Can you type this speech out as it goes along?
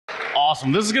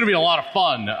Awesome. This is going to be a lot of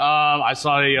fun. I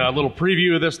saw a little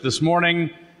preview of this morning,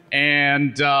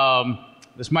 and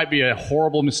this might be a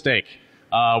horrible mistake.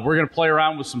 We're going to play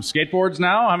around with some skateboards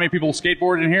now. How many people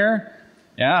skateboard in here?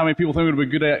 Yeah, how many people think it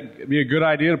would be a good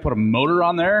idea to put a motor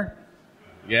on there?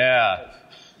 Yeah.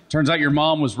 Turns out your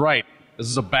mom was right. This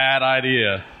is a bad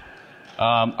idea.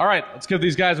 All right, let's give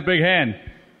these guys a big hand.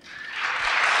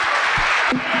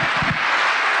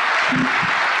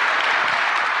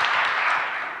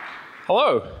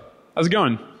 Hello, how's it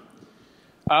going?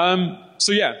 I'm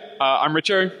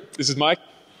Richo. This is Mike.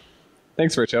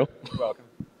 Thanks, Richo. You're welcome.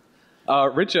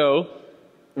 Richo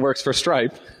works for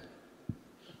Stripe.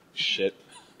 Shit.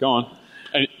 Go on.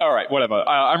 All right, whatever.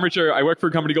 I'm Richo. I work for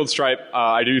a company called Stripe.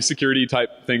 I do security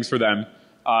type things for them.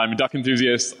 I'm a duck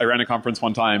enthusiast. I ran a conference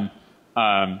one time.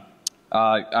 So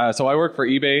I work for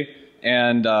eBay,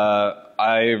 and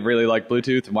I really like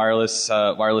Bluetooth and wireless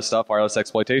stuff, wireless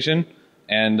exploitation.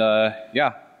 And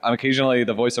yeah, I'm occasionally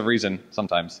the voice of reason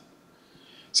sometimes.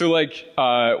 So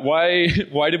why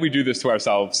did we do this to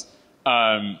ourselves?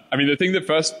 I mean, the thing that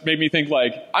first made me think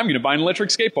I'm going to buy an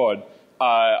electric skateboard.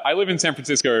 I live in San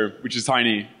Francisco, which is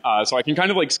tiny, so I can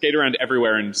kind of skate around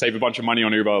everywhere and save a bunch of money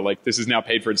on Uber. This is now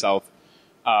paid for itself.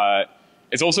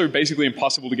 It's also basically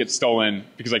impossible to get stolen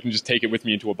because I can just take it with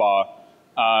me into a bar.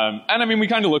 And I mean, we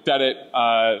kind of looked at it,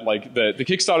 the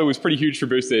Kickstarter was pretty huge for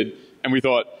Boosted, and we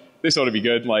thought, this ought to be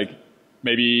good.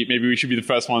 Maybe we should be the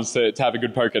first ones to have a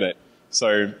good poke at it.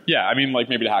 So yeah, I mean,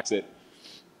 maybe to hacks it.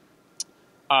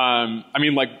 I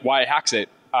mean, why hacks it?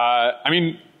 I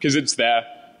mean, because it's there.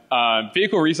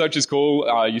 Vehicle research is cool.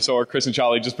 You saw Chris and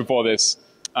Charlie just before this.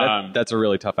 That's a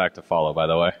really tough act to follow, by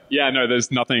the way. Yeah, no, there's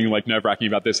nothing nerve-wracking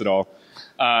about this at all.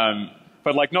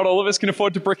 But not all of us can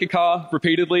afford to brick a car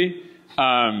repeatedly.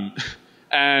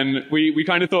 And we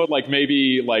kind of thought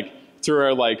maybe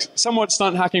through our somewhat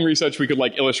stunt hacking research, we could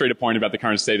illustrate a point about the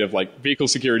current state of vehicle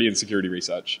security and security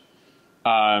research.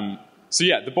 So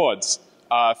yeah, the boards.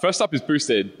 First up is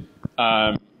Boosted.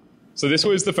 So this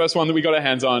was the first one that we got our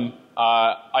hands on.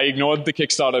 I ignored the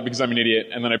Kickstarter because I'm an idiot,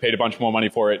 and then I paid a bunch more money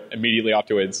for it immediately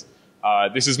afterwards.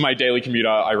 This is my daily commuter.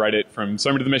 I ride it from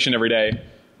Soma to the Mission every day.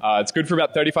 It's good for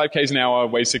about 35 Ks an hour,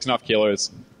 weighs 6.5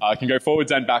 kilos. Can go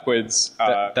forwards and backwards.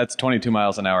 That's 22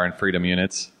 miles an hour in freedom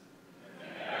units.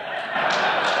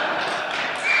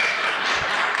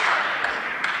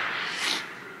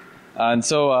 And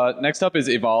so next up is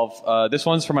Evolve. This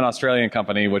one's from an Australian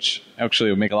company, which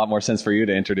actually would make a lot more sense for you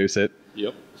to introduce it.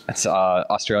 Yep. It's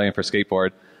Australian for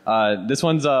skateboard. This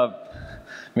one's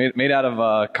made out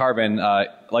of carbon.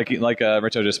 Like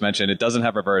Richo just mentioned, it doesn't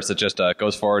have reverse. It just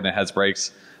goes forward and it has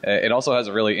brakes. It also has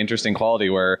a really interesting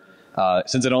quality where,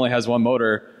 since it only has one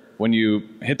motor, when you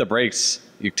hit the brakes,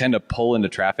 you tend to pull into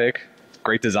traffic.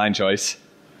 Great design choice.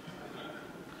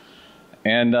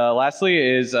 And lastly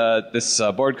is this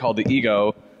board called the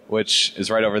Ego, which is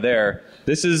right over there.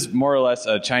 This is more or less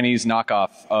a Chinese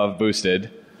knockoff of Boosted.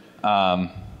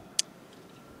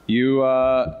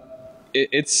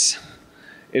 It's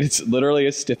literally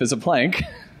as stiff as a plank.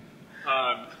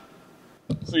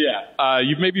 So yeah,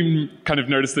 you've maybe kind of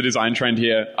noticed the design trend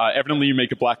here. Evidently you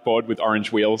make a black board with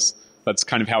orange wheels. That's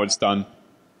kind of how it's done.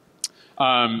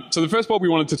 So the first board we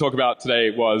wanted to talk about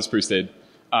today was Boosted.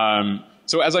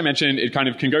 So as I mentioned, it kind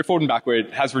of can go forward and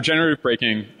backward, has regenerative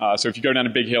braking. So if you go down a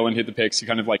big hill and hit the picks, you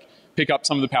kind of pick up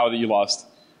some of the power that you lost.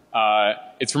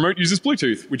 Its remote uses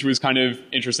Bluetooth, which was kind of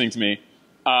interesting to me.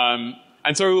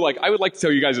 And so I would like to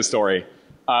tell you guys a story.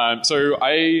 So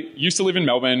I used to live in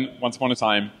Melbourne once upon a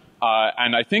time.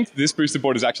 And I think this Boosted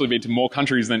board has actually been to more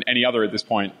countries than any other at this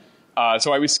point.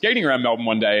 So I was skating around Melbourne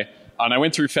one day, and I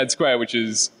went through Fed Square, which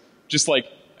is just a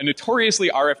notoriously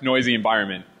RF noisy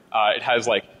environment. It has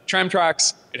tram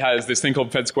tracks. It has this thing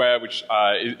called Fed Square, which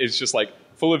is just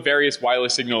full of various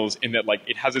wireless signals in that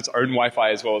it has its own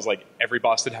Wi-Fi as well as every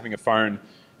bastard having a phone.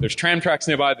 There's tram tracks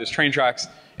nearby. There's train tracks.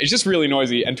 It's just really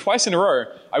noisy. And twice in a row,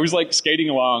 I was skating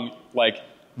along,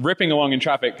 ripping along in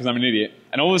traffic because I'm an idiot.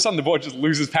 And all of a sudden, the board just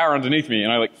loses power underneath me,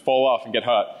 and I fall off and get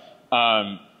hurt.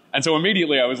 And so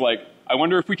immediately, I was I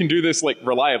wonder if we can do this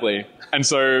reliably. And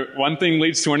so one thing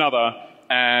leads to another,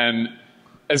 and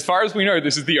as far as we know,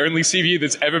 this is the only CV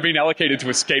that's ever been allocated to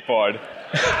a skateboard.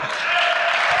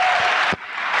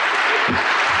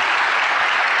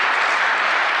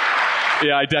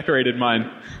 Yeah, I decorated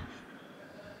mine.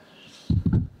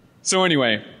 So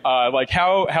anyway,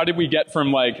 how did we get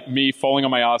from me falling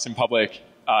on my ass in public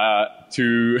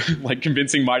to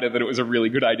convincing Mida that it was a really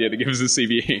good idea to give us a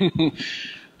CV?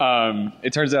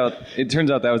 It turns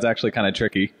out that was actually kind of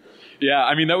tricky. Yeah,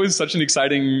 I mean, that was such an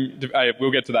exciting...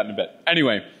 we'll get to that in a bit.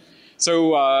 Anyway,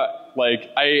 So like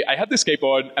I had this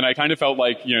skateboard, and I kind of felt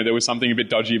like there was something a bit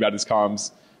dodgy about his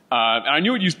comms. And I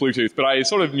knew it used Bluetooth, but I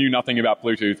sort of knew nothing about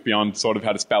Bluetooth beyond sort of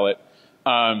how to spell it.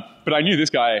 But I knew this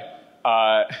guy,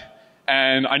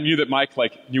 and I knew that Mike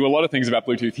knew a lot of things about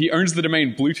Bluetooth. He owns the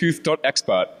domain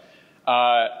bluetooth.expert.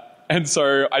 And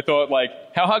so I thought,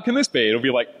 how hard can this be? It'll be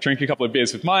like drink a couple of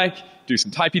beers with Mike, do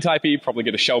some typey, probably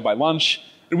get a shell by lunch.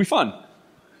 It'll be fun.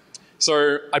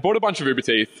 So I bought a bunch of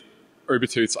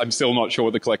Ubertooths. I'm still not sure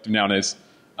what the collective noun is.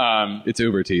 It's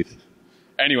Uber teeth.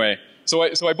 Anyway, so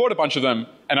I bought a bunch of them,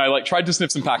 and I tried to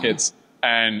sniff some packets,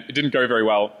 and it didn't go very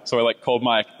well. So I called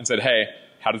Mike and said, hey,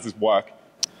 how does this work?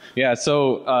 Yeah,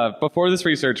 so before this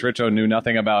research, Richo knew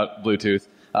nothing about Bluetooth.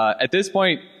 At this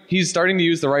point, he's starting to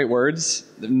use the right words,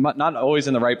 not always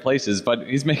in the right places, but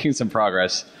he's making some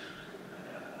progress.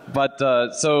 But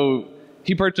so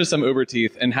he purchased some Uber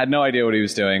teeth and had no idea what he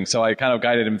was doing, so I kind of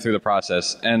guided him through the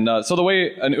process. And so the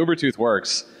way an Uber tooth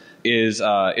works is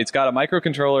it's got a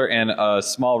microcontroller and a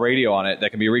small radio on it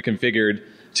that can be reconfigured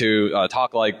to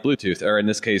talk like Bluetooth, or in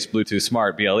this case, Bluetooth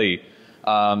Smart, BLE.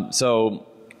 So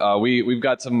we've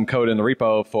got some code in the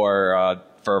repo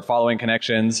for following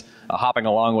connections, hopping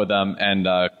along with them, and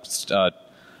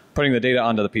putting the data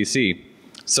onto the PC.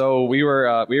 So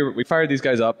we fired these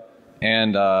guys up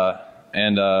and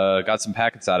got some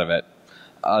packets out of it.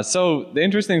 So the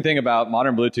interesting thing about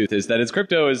modern Bluetooth is that its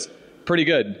crypto is pretty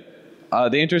good.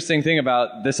 The interesting thing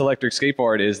about this electric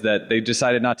skateboard is that they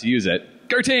decided not to use it.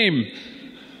 Go team!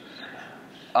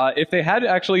 If they had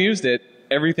actually used it,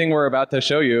 everything we're about to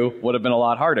show you would have been a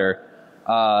lot harder.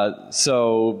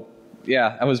 So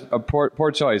yeah, that was a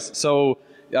poor choice. So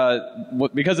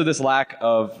because of this lack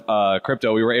of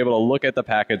crypto, we were able to look at the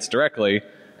packets directly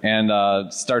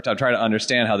and start to try to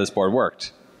understand how this board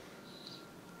worked.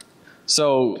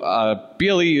 So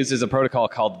BLE uses a protocol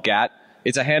called GATT.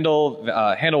 It's a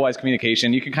handle-wise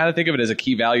communication. You can kind of think of it as a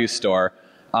key value store.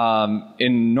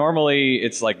 Normally,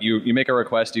 it's like you make a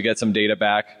request, you get some data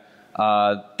back.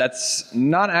 That's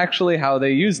not actually how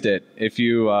they used it. If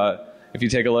you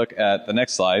take a look at the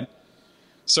next slide.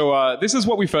 So this is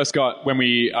what we first got when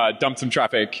we dumped some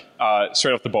traffic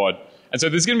straight off the board. And so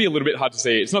this is going to be a little bit hard to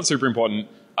see. It's not super important.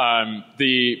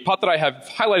 The part that I have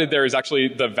highlighted there is actually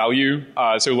the value.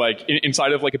 So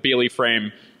inside of a BLE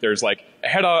frame, there's a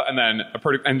header and then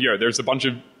there's a bunch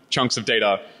of chunks of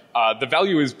data. The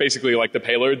value is basically the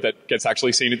payload that gets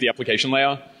actually seen at the application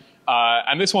layer.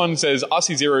 And this one says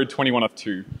RC0 21 of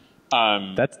 2.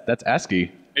 That's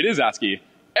ASCII. It is ASCII.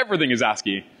 Everything is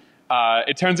ASCII.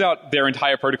 It turns out their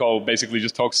entire protocol basically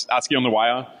just talks ASCII on the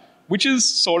wire, which is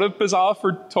sort of bizarre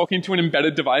for talking to an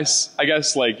embedded device. I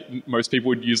guess most people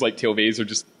would use TLVs or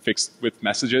just fixed with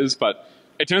messages, but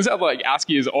it turns out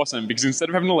ASCII is awesome because instead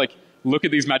of having to look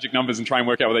at these magic numbers and try and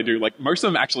work out what they do, most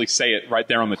of them actually say it right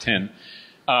there on the tin.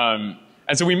 And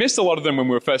so we missed a lot of them when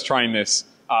we were first trying this,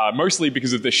 mostly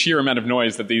because of the sheer amount of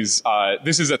noise that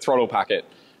this is a throttle packet.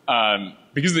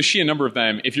 Because of the sheer number of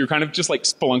them, if you're kind of just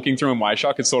spelunking through in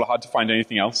Wireshark, it's sort of hard to find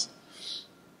anything else.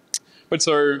 But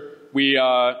so we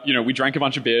drank a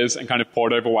bunch of beers and kind of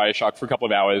poured over Wireshark for a couple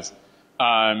of hours.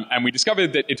 And we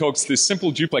discovered that it talks this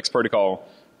simple duplex protocol,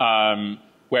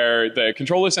 where the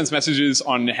controller sends messages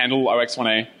on handle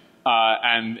OX1A,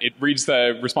 and it reads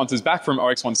the responses back from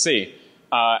OX1C.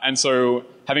 And so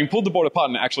having pulled the board apart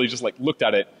and actually just looked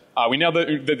at it, we know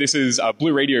that this is a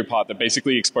blue radio part that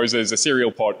basically exposes a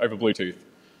serial port over Bluetooth.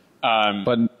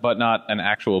 But not an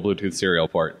actual Bluetooth serial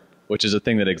port, which is a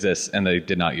thing that exists and they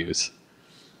did not use.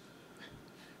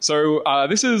 So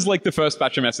this is the first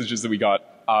batch of messages that we got.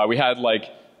 We had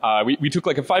we took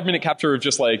a 5-minute capture of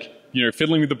just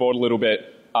fiddling with the board a little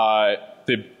bit.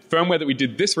 The firmware that we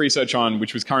did this research on,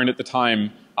 which was current at the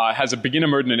time, has a beginner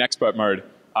mode and an expert mode.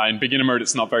 In beginner mode,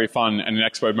 it's not very fun, and in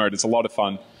expert mode, it's a lot of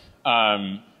fun.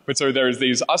 But so there's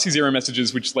these RC0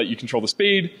 messages which let you control the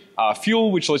speed,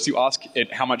 fuel, which lets you ask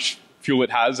it how much fuel it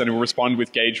has, and it will respond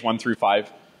with gauge 1 through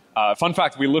 5. Fun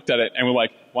fact, we looked at it and we're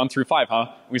like, 1 through 5,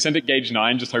 huh? We sent it gauge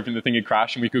 9, just hoping the thing would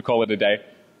crash and we could call it a day.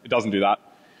 It doesn't do that.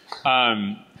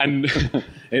 And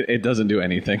it doesn't do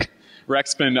anything.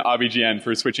 Rexpin RBGN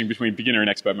for switching between beginner and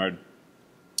expert mode.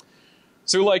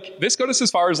 So this got us as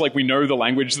far as we know the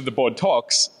language that the board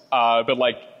talks, but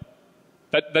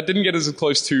that didn't get us as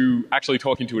close to actually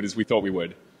talking to it as we thought we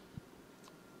would.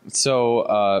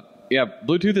 So yeah,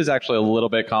 Bluetooth is actually a little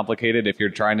bit complicated if you're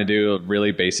trying to do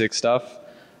really basic stuff.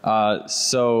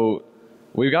 So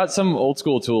we've got some old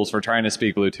school tools for trying to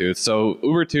speak Bluetooth. So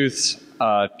Ubertooth's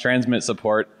transmit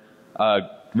support,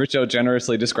 Richo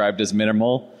generously described as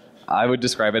minimal. I would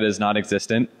describe it as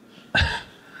non-existent.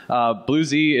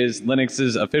 BlueZ is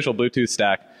Linux's official Bluetooth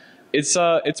stack.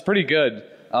 It's pretty good,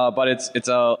 but it's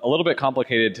a little bit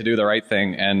complicated to do the right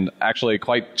thing and actually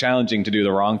quite challenging to do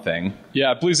the wrong thing.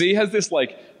 Yeah, BlueZ has this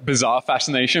like bizarre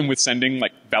fascination with sending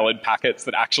like valid packets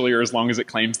that actually are as long as it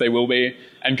claims they will be,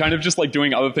 and kind of just like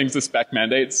doing other things the spec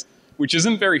mandates, which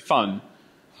isn't very fun.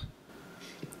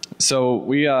 So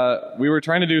we were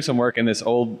trying to do some work in this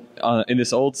old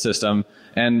system,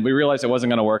 and we realized it wasn't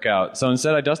going to work out. So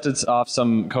instead, I dusted off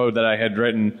some code that I had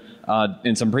written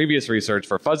in some previous research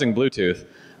for fuzzing Bluetooth.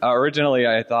 Originally,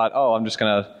 I thought, oh, I'm just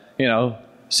going to,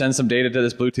 send some data to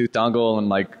this Bluetooth dongle and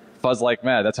like fuzz like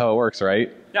mad. That's how it works,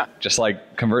 right? Yeah. Just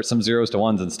like convert some zeros to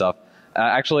ones and stuff.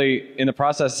 Actually, in the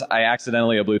process, I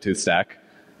accidentally a Bluetooth stack,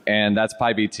 and that's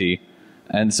PyBT.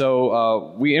 And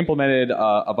so we implemented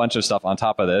a bunch of stuff on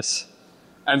top of this.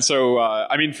 And so,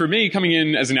 I mean, for me, coming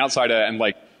in as an outsider and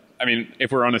like, I mean,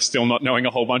 if we're honest, still not knowing a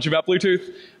whole bunch about Bluetooth,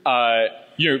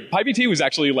 PyBT was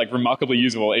actually like remarkably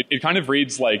usable. It kind of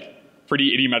reads like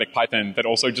pretty idiomatic Python that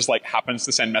also just like happens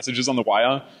to send messages on the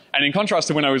wire. And in contrast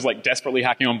to when I was like desperately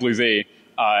hacking on BlueZ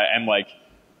and like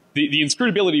the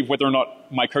inscrutability of whether or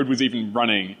not my code was even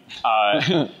running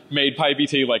made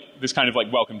PyBT like this kind of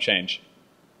like welcome change.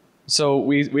 So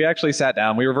we actually sat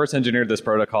down, we reverse engineered this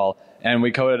protocol, and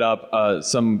we coded up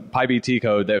some PyBT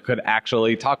code that could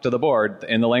actually talk to the board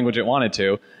in the language it wanted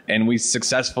to, and we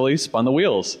successfully spun the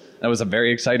wheels. That was a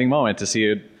very exciting moment to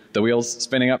see the wheels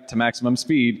spinning up to maximum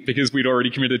speed. Because we'd already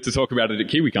committed to talk about it at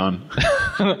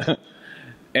KiwiCon.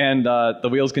 And the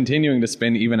wheels continuing to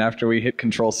spin even after we hit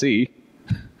Control-C.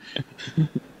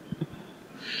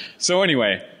 So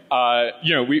anyway,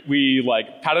 we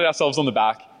like patted ourselves on the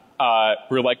back.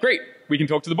 We were like, great, we can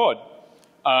talk to the board.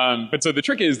 But so the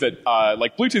trick is that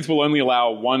like Bluetooth will only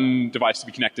allow one device to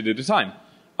be connected at a time.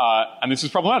 And this is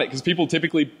problematic because people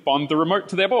typically bond the remote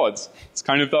to their boards. It's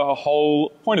kind of the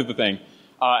whole point of the thing.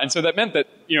 And so that meant that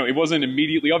it wasn't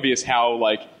immediately obvious how,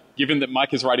 like, given that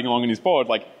Mike is riding along on his board,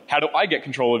 like, how do I get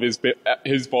control of his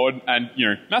board and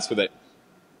mess with it?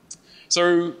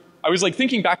 So I was like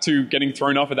thinking back to getting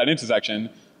thrown off at that intersection,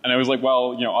 and I was like,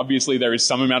 well, obviously there is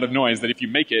some amount of noise that if you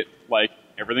make it, like,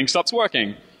 everything stops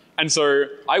working. And so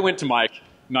I went to Mike,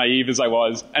 naive as I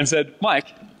was, and said,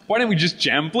 Mike, why don't we just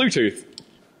jam Bluetooth?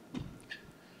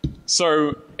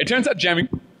 So it turns out jamming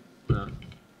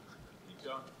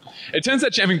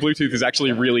Bluetooth is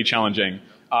actually really challenging.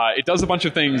 It does a bunch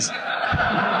of things. I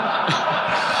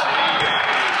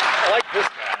like this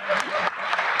guy.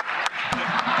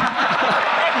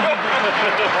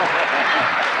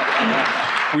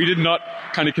 We did not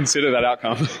kind of consider that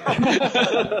outcome.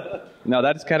 No,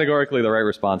 that is categorically the right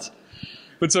response.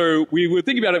 But so we were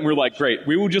thinking about it and we were like, great,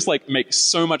 we will just like make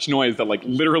so much noise that like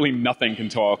literally nothing can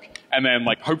talk. And then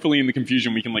like hopefully in the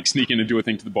confusion we can like sneak in and do a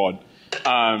thing to the board.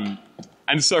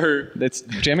 And so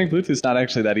jamming Bluetooth is not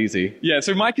actually that easy. Yeah,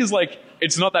 so Mike is like,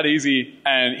 it's not that easy,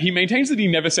 and he maintains that he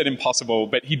never said impossible,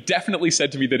 but he definitely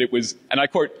said to me that it was, and I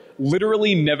quote,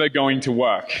 literally never going to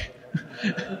work.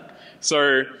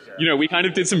 So, we kind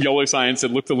of did some YOLO science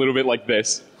that looked a little bit like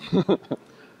this.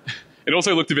 It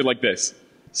also looked a bit like this.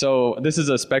 So this is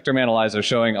a spectrum analyzer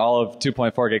showing all of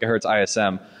 2.4 gigahertz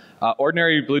ISM.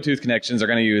 Ordinary Bluetooth connections are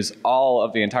going to use all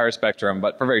of the entire spectrum,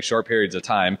 but for very short periods of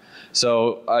time.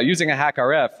 So using a hack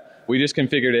RF, we just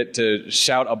configured it to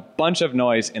shout a bunch of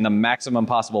noise in the maximum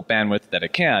possible bandwidth that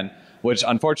it can, which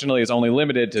unfortunately is only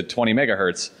limited to 20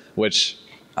 megahertz, which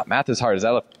math is hard. Is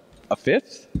that a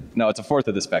fifth? No, it's a fourth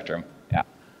of the spectrum. Yeah,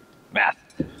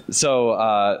 math. So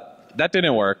that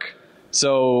didn't work.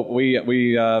 So we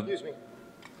Excuse me.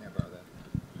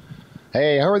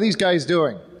 Hey, how are these guys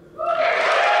doing?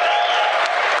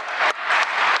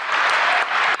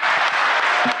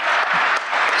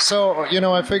 So,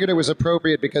 I figured it was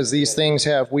appropriate because these things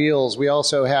have wheels. We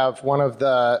also have one of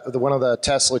the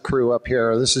Tesla crew up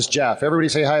here. This is Jeff. Everybody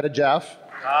say hi to Jeff.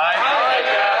 Hi,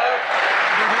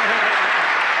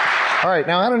 Jeff. All right,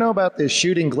 now I don't know about this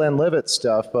shooting Glenlivet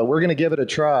stuff, but we're going to give it a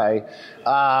try.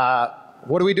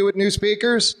 What do we do with new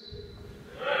speakers?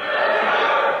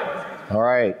 All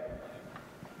right.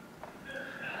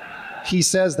 He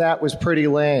says that was pretty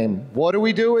lame. What do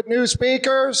we do with new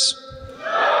speakers?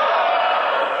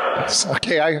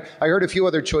 Okay, I heard a few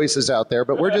other choices out there,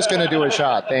 but we're just going to do a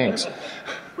shot. Thanks.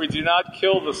 We do not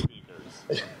kill the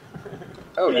speakers.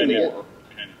 Oh, you didn't get...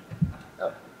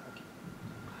 Oh.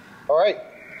 All right.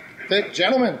 Okay,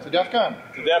 gentlemen, to DEF CON.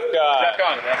 To DEF CON. DEF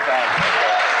CON. DEF CON.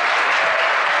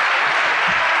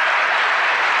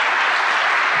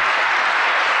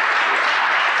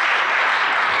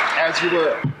 As you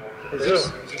were. Is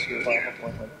this your final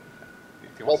appointment?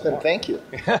 Well, then thank you.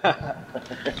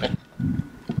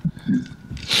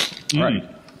 All right.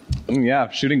 Yeah,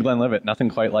 shooting Glenlivet, nothing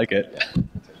quite like it.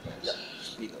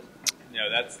 Yeah,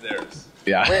 that's theirs.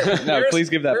 Yeah. No, please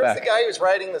give that where's back. the guy who's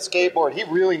riding the skateboard? He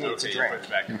really needs a drink.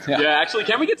 Yeah, actually,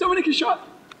 can we get Dominic a shot?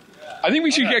 I think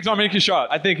we should get Dominic a shot.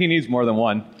 I think he needs more than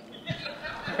one.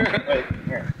 Wait,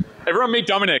 here. Everyone meet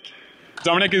Dominic.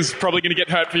 Dominic is probably going to get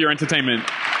hurt for your entertainment.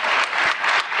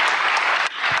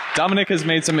 Dominic has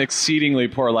made some exceedingly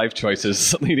poor life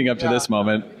choices leading up to this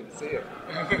moment.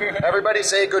 Everybody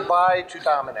say goodbye to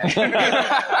Dominic.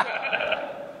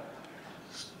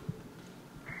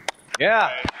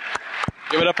 Yeah.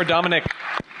 Give it up for Dominic.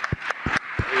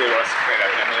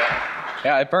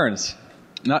 Yeah, it burns.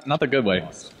 Not the good way.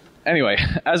 Anyway,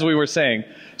 as we were saying,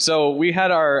 so we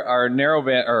had our narrow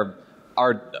band, or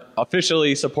our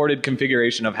officially supported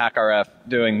configuration of HackRF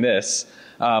doing this.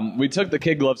 We took the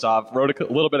kid gloves off, wrote a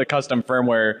little bit of custom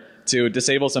firmware to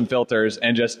disable some filters,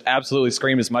 and just absolutely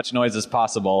scream as much noise as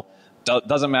possible.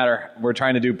 Doesn't matter. We're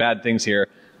trying to do bad things here.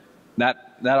 That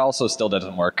also still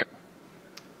doesn't work.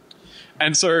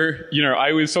 And so,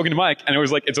 I was talking to Mike, and it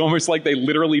was like, it's almost like they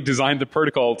literally designed the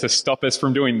protocol to stop us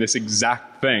from doing this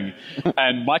exact thing.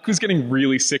 And Mike was getting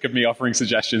really sick of me offering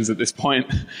suggestions at this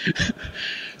point.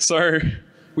 So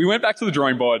we went back to the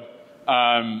drawing board.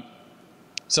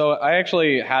 So I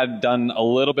actually had done a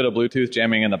little bit of Bluetooth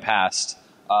jamming in the past,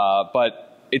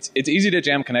 but it's easy to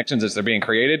jam connections as they're being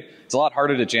created. It's a lot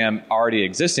harder to jam already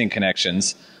existing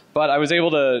connections. But I was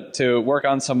able to work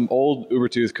on some old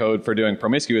Ubertooth code for doing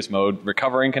promiscuous mode,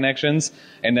 recovering connections,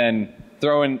 and then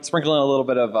sprinkling a little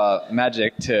bit of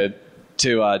magic to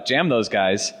jam those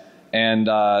guys, and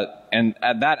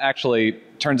that actually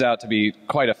turns out to be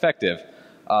quite effective.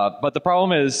 But the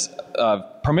problem is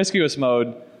promiscuous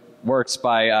mode works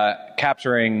by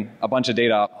capturing a bunch of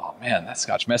data. Oh man, that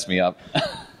scotch messed me up.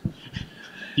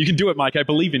 You can do it, Mike. I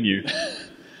believe in you.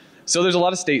 So there's a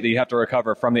lot of state that you have to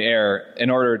recover from the air in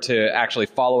order to actually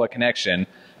follow a connection.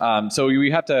 So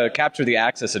you have to capture the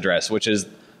access address, which is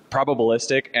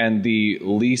probabilistic and the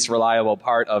least reliable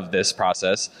part of this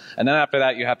process. And then after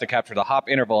that, you have to capture the hop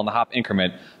interval and the hop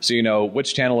increment, so you know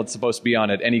which channel it's supposed to be on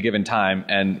at any given time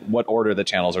and what order the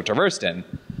channels are traversed in.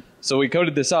 So we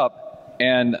coded this up,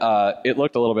 and it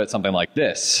looked a little bit something like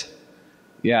this.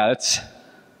 Yeah, that's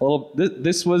a little.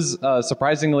 This was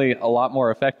surprisingly a lot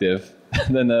more effective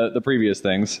than the previous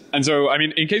things. And so, I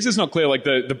mean, in case it's not clear, like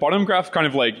the bottom graph kind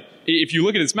of like, if you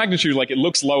look at its magnitude, like it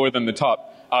looks lower than the top.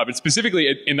 But specifically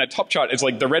in that top chart, it's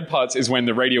like the red parts is when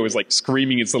the radio is like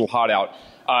screaming its little heart out.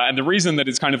 And the reason that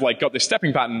it's kind of like got this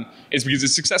stepping pattern is because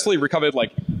it's successfully recovered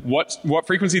like what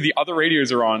frequency the other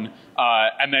radios are on,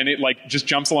 and then it like just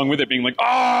jumps along with it, being like,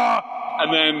 ah!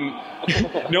 And then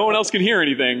no one else can hear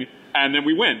anything, and then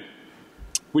we win.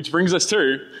 Which brings us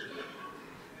to,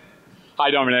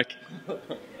 hi Dominic.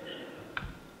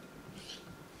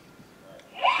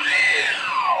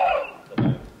 I'm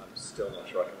still not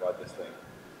sure I can ride this thing.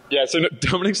 Yeah, so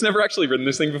Dominic's never actually ridden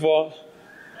this thing before.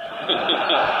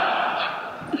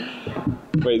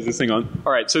 Wait, is this thing on?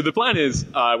 All right, so the plan is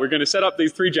we're going to set up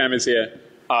these 3 jammers here.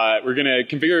 We're going to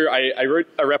configure, I wrote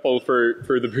a REPL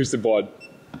for the boosted board.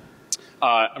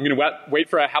 I'm going to wait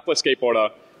for a hapless skateboarder.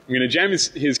 I'm going to jam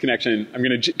his connection. I'm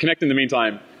going to connect in the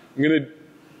meantime. I'm going to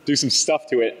do some stuff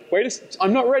to it. Wait,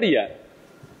 I'm not ready yet.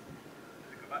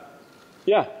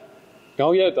 Yeah.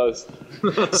 Oh, yeah, it does.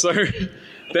 So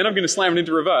then I'm going to slam it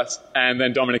into reverse, and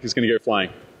then Dominic is going to go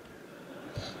flying.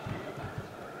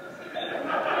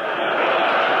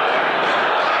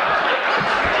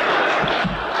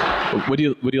 Would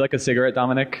you like a cigarette,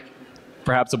 Dominic?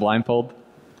 Perhaps a blindfold?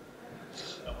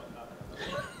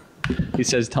 He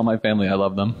says, "Tell my family I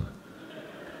love them."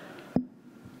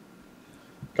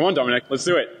 Come on, Dominic, let's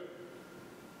do it.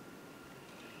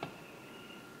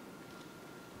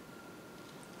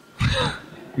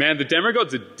 Man, the demo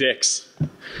gods are dicks.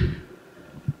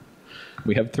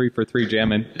 We have 3 for 3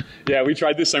 jamming. Yeah, we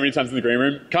tried this so many times in the green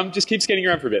room. Come, just keep skating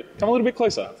around for a bit. Come a little bit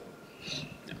closer.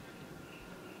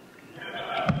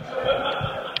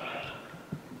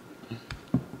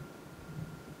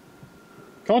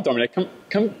 Come on, Dominic,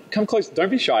 come close. Don't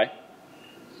be shy.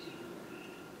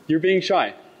 You're being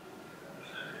shy.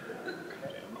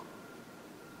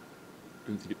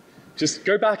 Just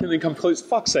go back and then come close.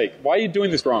 Fuck's sake, why are you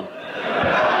doing this wrong?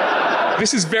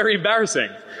 This is very embarrassing.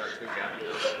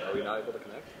 Are we not able to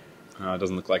connect? Oh, it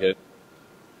doesn't look like it.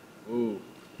 Ooh.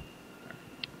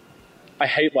 I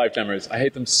hate live demos. I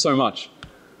hate them so much.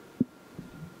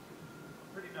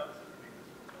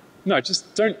 No,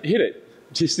 just don't hit it.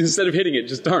 Just instead of hitting it,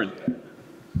 just don't.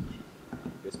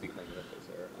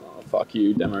 Oh, fuck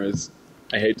you, demos.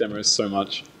 I hate demos so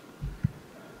much.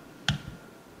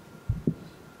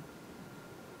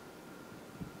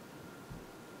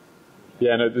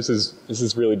 Yeah, no, this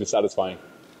is really dissatisfying.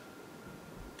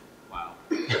 Wow.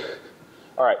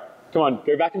 Come on,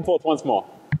 go back and forth once more.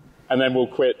 And then we'll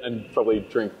quit and probably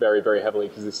drink very, very heavily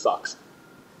because this sucks.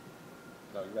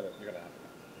 No, you're gonna have to.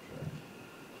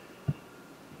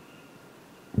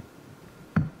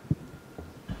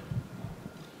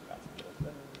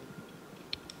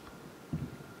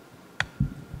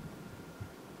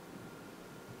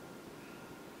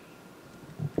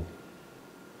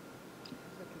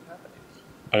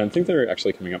 I don't think they're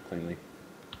actually coming up cleanly.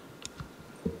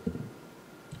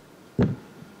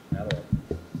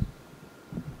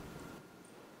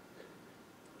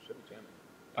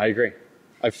 I agree.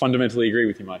 I fundamentally agree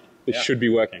with you, Mike. This should be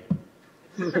working.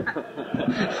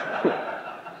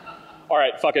 All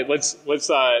right, fuck it. Let's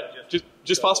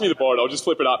just pass me the board. I'll just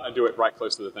flip it up and do it right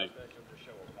close to the thing.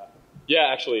 Yeah,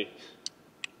 actually.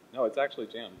 No, it's actually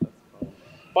jammed. That's the problem.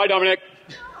 Bye, Dominic.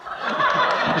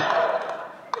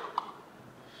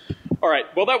 All right.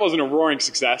 Well, that wasn't a roaring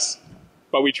success,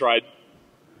 but we tried.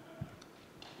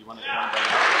 You want to do it on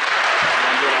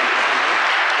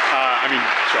I mean,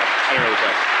 sure. I don't really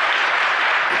care.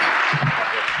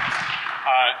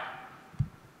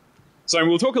 So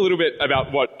we'll talk a little bit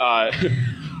about what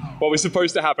was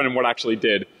supposed to happen and what actually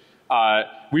did.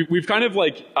 We've kind of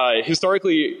like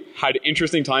historically had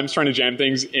interesting times trying to jam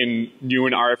things in new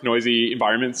and RF noisy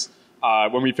environments.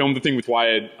 When we filmed the thing with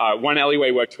Wired, one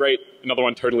alleyway worked great, another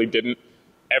one totally didn't.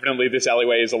 Evidently, this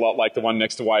alleyway is a lot like the one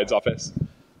next to Wired's office.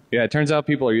 Yeah, it turns out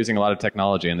people are using a lot of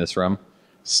technology in this room.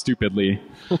 Stupidly.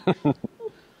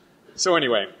 So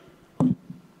anyway.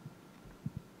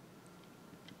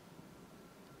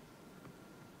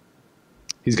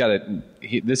 He's got a.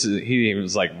 He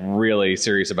was like really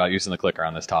serious about using the clicker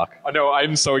on this talk. I know.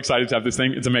 I'm so excited to have this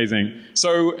thing. It's amazing.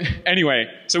 So anyway,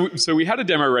 so we had a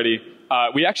demo ready.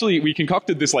 We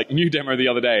concocted this like new demo the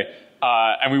other day,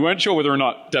 and we weren't sure whether or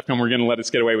not DEF CON were going to let us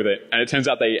get away with it. And it turns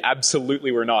out they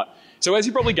absolutely were not. So as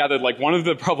you probably gathered, like one of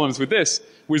the problems with this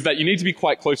was that you need to be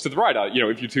quite close to the rider. You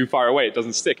know, if you're too far away, it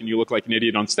doesn't stick, and you look like an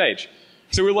idiot on stage.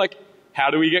 So we're like,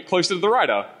 how do we get closer to the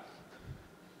rider?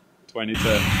 Do I need to?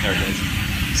 There it is.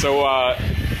 So,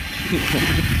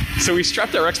 so we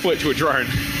strapped our exploit to a drone,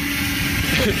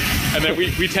 and then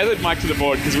we tethered Mike to the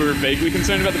board because we were vaguely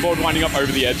concerned about the board winding up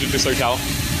over the edge of this hotel.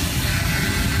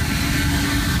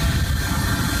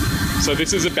 So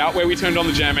this is about where we turned on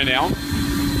the jammer now.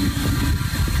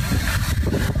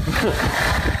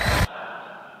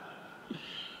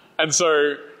 And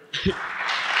so...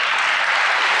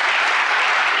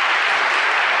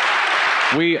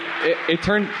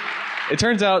 It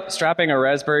turns out strapping a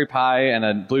Raspberry Pi and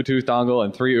a Bluetooth dongle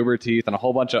and 3 Uber teeth and a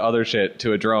whole bunch of other shit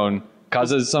to a drone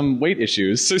causes some weight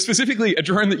issues. So specifically, a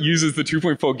drone that uses the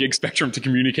 2.4 gig spectrum to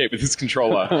communicate with its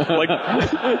controller.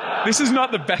 Like, this is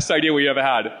not the best idea we ever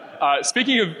had.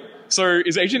 Speaking of, so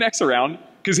is Agent X around?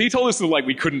 Because he told us that like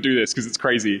we couldn't do this because it's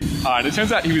crazy. And it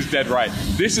turns out he was dead right.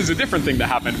 This is a different thing that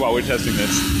happened while we're testing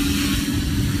this.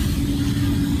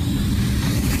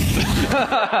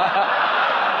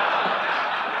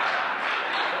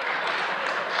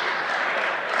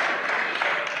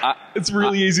 It's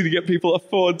really easy to get people off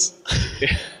boards.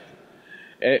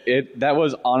 That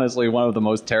was honestly one of the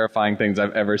most terrifying things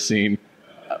I've ever seen.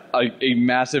 A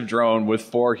massive drone with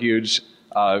 4 huge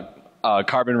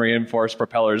carbon reinforced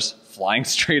propellers flying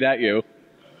straight at you.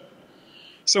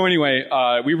 So anyway,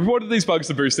 we reported these bugs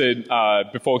to Boosted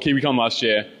before KiwiCon last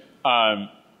year.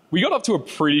 We got off to a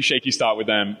pretty shaky start with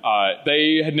them.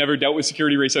 They had never dealt with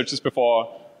security researchers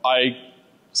before. I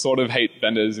sort of hate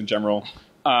vendors in general.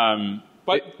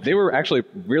 But they were actually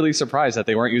really surprised that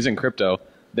they weren't using crypto.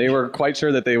 They were quite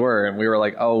sure that they were, and we were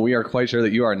like, oh, we are quite sure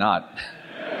that you are not.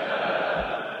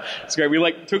 It's great. We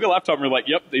like took a laptop and we're like,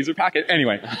 yep, these are packet.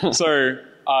 Anyway, so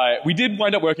we did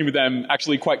wind up working with them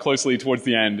actually quite closely towards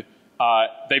the end.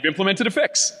 They've implemented a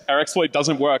fix. Our exploit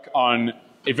doesn't work on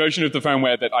a version of the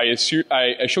firmware that I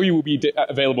assure you will be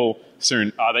available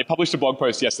soon. They published a blog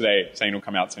post yesterday saying it'll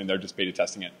come out soon. They're just beta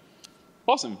testing it.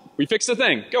 Awesome. We fixed the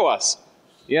thing. Go us.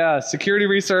 Yeah, security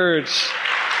research.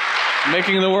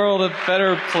 Making the world a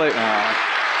better place.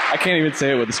 I can't even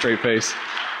say it with a straight face.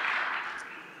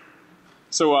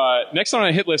 So next on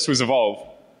our hit list was Evolve.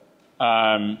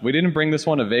 We didn't bring this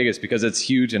one to Vegas because it's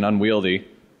huge and unwieldy.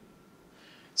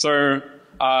 So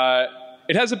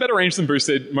it has a better range than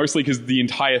Boosted, mostly because the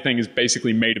entire thing is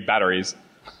basically made of batteries.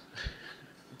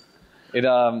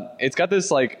 It's got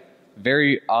this like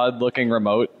very odd looking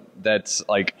remote that's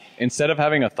like, instead of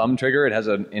having a thumb trigger, it has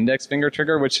an index finger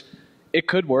trigger, which it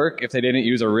could work if they didn't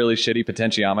use a really shitty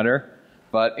potentiometer.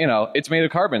 But, you know, it's made of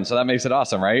carbon, so that makes it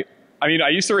awesome, right? I mean, I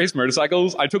used to race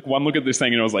motorcycles. I took one look at this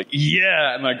thing and I was like,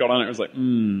 yeah! And I got on it and I was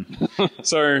like,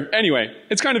 So anyway,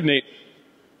 it's kind of neat.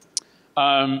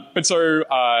 But so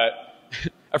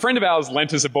a friend of ours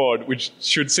lent us a board, which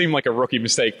should seem like a rookie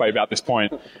mistake by about this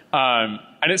point. And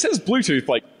it says Bluetooth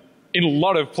like in a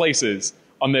lot of places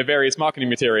on their various marketing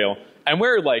material. And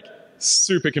we're like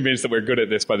super convinced that we're good at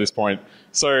this by this point.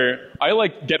 So I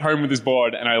like get home with this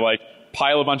board and I like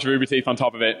pile a bunch of Uber teeth on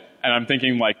top of it. And I'm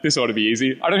thinking like, this ought to be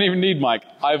easy. I don't even need Mike.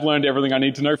 I've learned everything I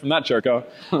need to know from that joker.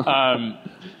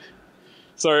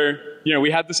 So,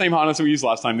 we had the same harness that we used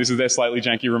last time. This is their slightly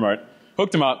janky remote.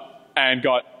 Hooked them up and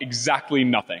got exactly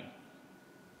nothing.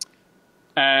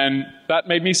 And that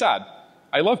made me sad.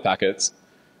 I love packets.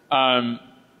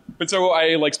 But so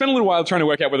I spent a little while trying to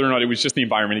work out whether or not it was just the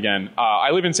environment again.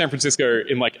 I live in San Francisco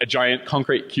in like a giant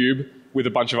concrete cube with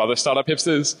a bunch of other startup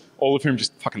hipsters, all of whom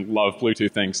just fucking love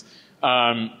Bluetooth things.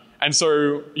 And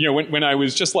so, when I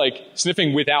was just like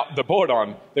sniffing without the board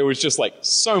on, there was just like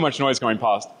so much noise going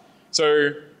past. So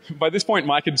by this point,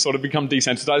 Mike had sort of become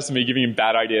desensitized to me giving him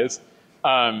bad ideas.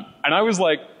 And I was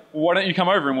like, why don't you come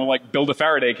over and we'll like build a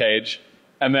Faraday cage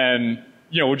and then,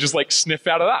 we'll just like sniff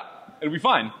out of that. It'll be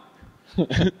fine.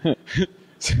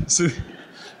 So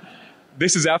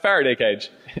this is our Faraday cage.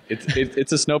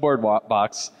 It's a snowboard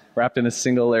box wrapped in a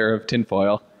single layer of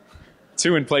tinfoil.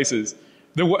 2 in places.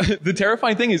 The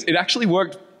terrifying thing is it actually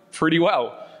worked pretty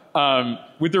well.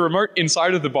 With the remote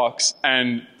inside of the box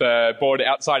and the board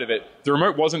outside of it, the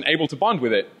remote wasn't able to bond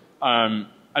with it. And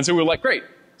so we were like, great.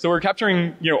 So we're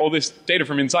capturing all this data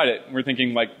from inside it. And we're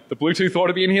thinking like the Bluetooth ought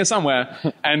to be in here somewhere.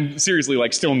 And seriously,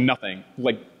 like still nothing.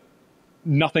 Like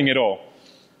nothing at all.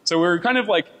 So we're kind of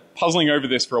like puzzling over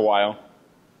this for a while.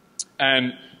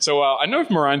 And so I don't know if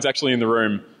Moran's actually in the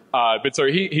room. But so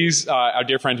he's our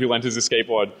dear friend who lent us a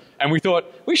skateboard. And we thought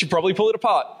we should probably pull it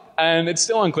apart. And it's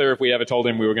still unclear if we ever told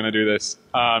him we were going to do this.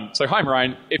 So hi,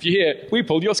 Moran. If you're here, we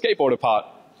pulled your skateboard apart.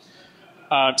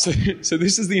 So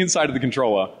this is the inside of the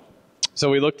controller. So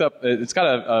we looked up, it's got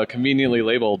a conveniently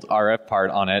labeled RF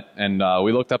part on it. And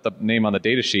we looked up the name on the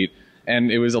data sheet.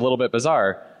 And it was a little bit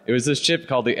bizarre. It was this chip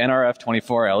called the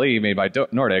NRF24LE made by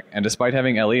Nordic. And despite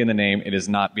having LE in the name, it is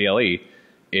not BLE.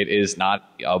 It is not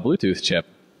a Bluetooth chip.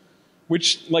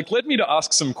 Which led me to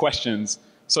ask some questions.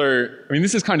 So, I mean,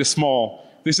 this is kind of small.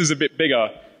 This is a bit bigger.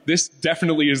 This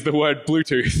definitely is the word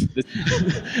Bluetooth.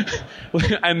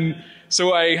 And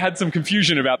so I had some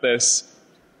confusion about this.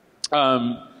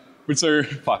 But so,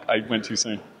 fuck, I went too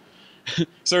soon.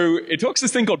 So it talks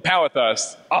this thing called power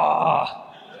thirst.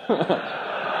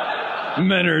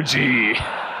 Menergy.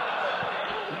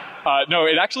 No,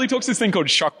 it actually talks this thing called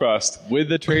shock burst. With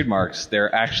the trademarks,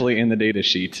 they're actually in the data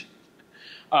sheet.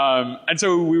 And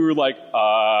so we were like,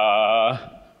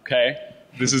 okay,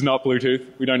 this is not Bluetooth.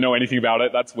 We don't know anything about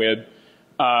it. That's weird.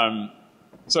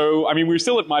 So, I mean, we were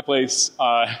still at my place,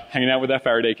 hanging out with our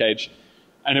Faraday cage.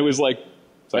 And it was like,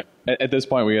 sorry. At this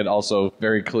point, we had also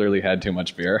very clearly had too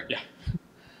much beer. Yeah.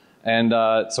 And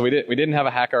so we didn't have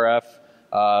a hack RF.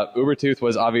 Ubertooth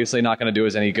was obviously not going to do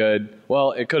us any good.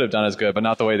 Well, it could have done us good, but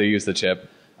not the way they used the chip.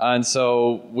 And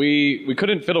so we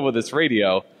couldn't fiddle with this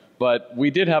radio, but we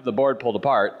did have the board pulled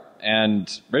apart. And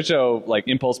Richo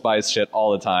impulse buys shit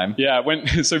all the time. Yeah,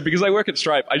 so because I work at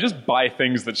Stripe, I just buy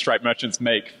things that Stripe merchants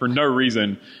make for no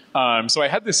reason. So I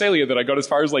had this Salia that I got as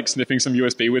far as sniffing some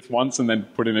USB with once and then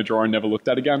put in a drawer and never looked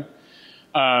at again.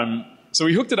 So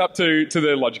we hooked it up to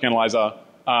the logic analyzer,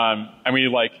 and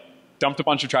we dumped a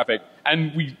bunch of traffic,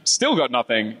 and we still got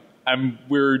nothing. And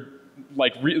we're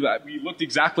we looked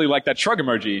exactly like that shrug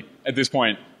emoji at this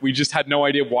point. We just had no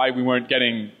idea why we weren't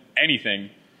getting anything.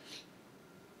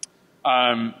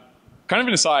 Kind of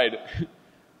an aside,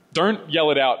 don't yell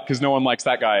it out because no one likes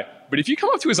that guy. But if you come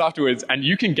up to us afterwards and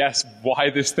you can guess why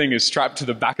this thing is strapped to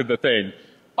the back of the thing,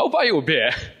 I'll buy you a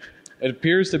beer. It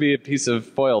appears to be a piece of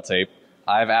foil tape.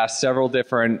 I've asked several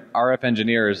different RF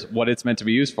engineers what it's meant to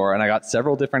be used for, and I got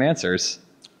several different answers.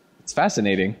 It's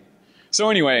fascinating.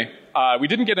 So anyway, we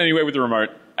didn't get anywhere with the remote,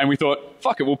 and we thought,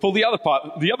 fuck it, we'll pull the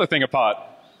other thing apart.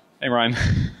 Hey, Ryan.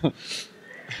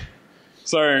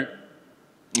 So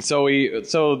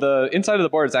the inside of the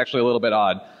board is actually a little bit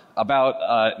odd.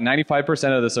 About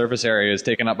 95% of the surface area is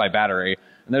taken up by battery.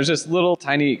 And there's this little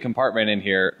tiny compartment in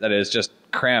here that is just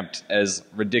cramped as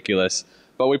ridiculous.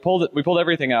 But we pulled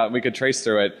everything out and we could trace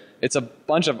through it. It's a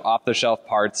bunch of off-the-shelf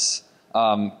parts.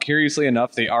 Curiously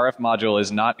enough, the RF module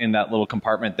is not in that little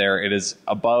compartment there. It is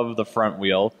above the front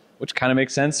wheel, which kind of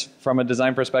makes sense from a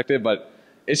design perspective, but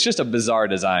it's just a bizarre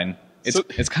design.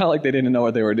 It's kind of like they didn't know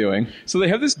what they were doing. So they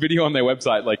have this video on their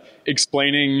website,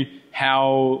 explaining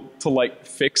how to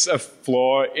fix a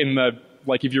flaw in the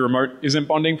if your remote isn't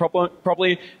bonding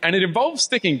properly, and it involves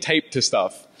sticking tape to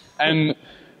stuff. And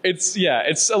it's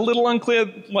a little unclear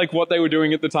what they were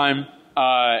doing at the time.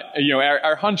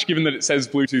 Our hunch, given that it says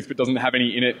Bluetooth but doesn't have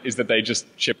any in it, is that they just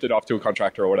shipped it off to a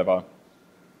contractor or whatever.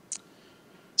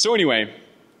 So anyway,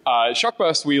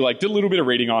 Shockburst we did a little bit of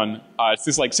reading on. It's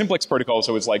this simplex protocol,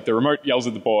 so it's the remote yells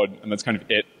at the board, and that's kind of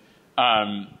it.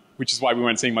 Which is why we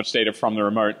weren't seeing much data from the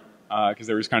remote, because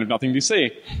there was kind of nothing to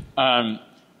see.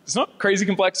 It's not crazy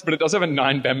complex, but it does have a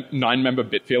 9-member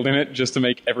bit field in it, just to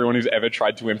make everyone who's ever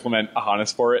tried to implement a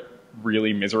harness for it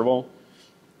really miserable.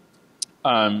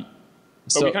 So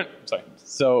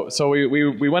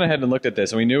we went ahead and looked at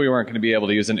this, and we knew we weren't going to be able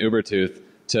to use an Ubertooth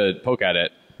to poke at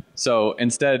it. So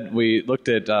instead, we looked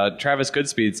at Travis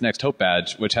Goodspeed's Next Hope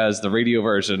badge, which has the radio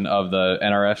version of the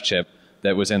NRF chip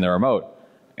that was in the remote.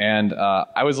 And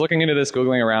I was looking into this,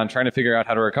 Googling around, trying to figure out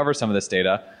how to recover some of this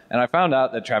data, and I found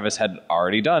out that Travis had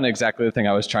already done exactly the thing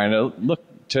I was trying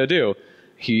to do.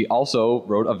 He also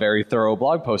wrote a very thorough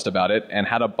blog post about it and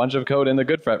had a bunch of code in the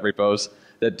GoodFret repos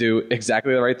that do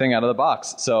exactly the right thing out of the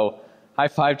box. So high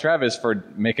five Travis for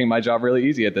making my job really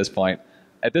easy at this point.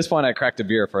 At this point, I cracked a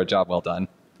beer for a job well done.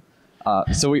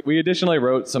 So we additionally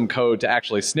wrote some code to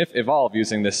actually sniff evolve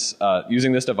using this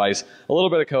device, a little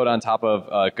bit of code on top of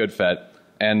GoodFet.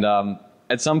 And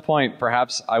at some point,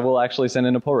 perhaps I will actually send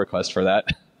in a pull request for that.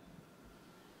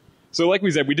 So like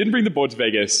we said, we didn't bring the board to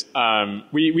Vegas.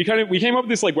 We came up with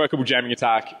this workable jamming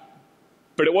attack,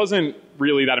 but it wasn't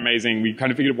really that amazing. We kind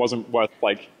of figured it wasn't worth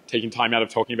taking time out of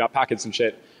talking about packets and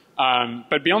shit.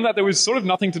 But beyond that, there was sort of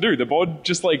nothing to do. The board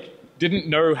just didn't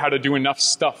know how to do enough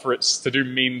stuff for it to do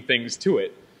mean things to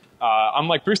it.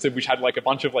 Unlike Boosted, which had a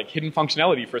bunch of hidden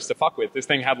functionality for us to fuck with, this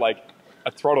thing had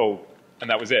a throttle, and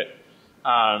that was it.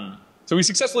 So we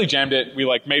successfully jammed it. We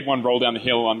made one roll down the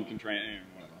hill on whatever.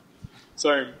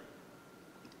 So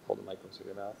Hold the mic close to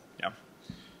your mouth. yeah.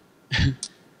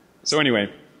 So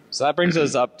anyway. So that brings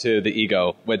us up to the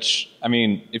Ego, which, I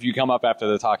mean, if you come up after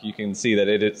the talk, you can see that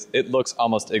it looks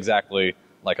almost exactly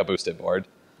like a boosted board.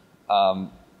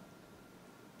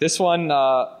 This one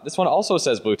also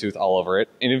says Bluetooth all over it,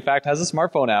 and in fact has a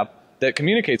smartphone app that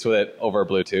communicates with it over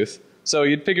Bluetooth. So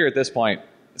you'd figure at this point,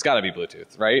 it's got to be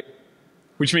Bluetooth, right?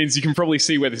 Which means you can probably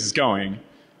see where this is going.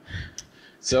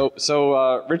 So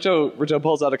Richo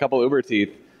pulls out a couple Uber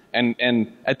teeth,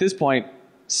 and at this point,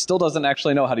 still doesn't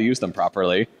actually know how to use them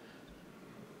properly.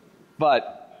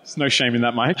 But there's no shame in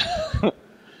that, Mike.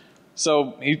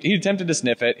 So he attempted to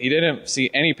sniff it. He didn't see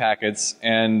any packets,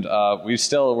 and we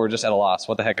still were just at a loss.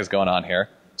 What the heck is going on here?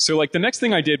 So the next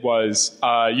thing I did was,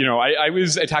 I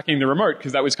was attacking the remote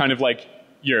because that was kind of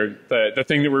the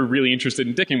thing that we're really interested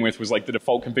in dicking with was the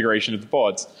default configuration of the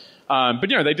boards. But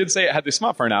they did say it had this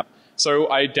smartphone app. So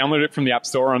I downloaded it from the App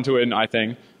Store onto an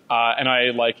iThing, and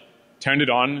I turned it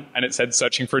on, and it said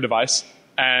searching for a device,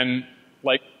 and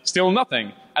still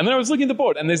nothing. And then I was looking at the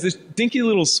board, and there's this dinky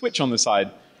little switch on the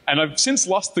side, and I've since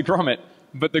lost the grommet,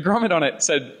 but the grommet on it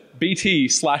said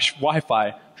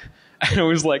BT/Wi-Fi, and I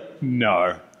was like,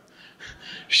 no,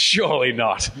 surely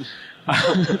not.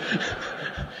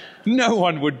 No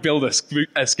one would build a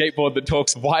skateboard that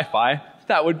talks Wi-Fi.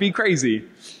 That would be crazy.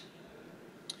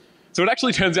 So it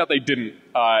actually turns out they didn't.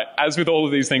 As with all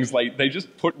of these things, they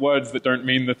just put words that don't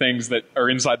mean the things that are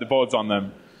inside the boards on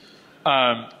them.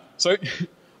 So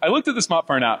I looked at the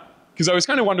smartphone app because I was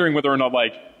kind of wondering whether or not,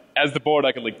 as the board,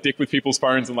 I could dick with people's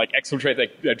phones and exfiltrate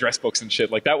their address books and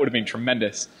shit. That would have been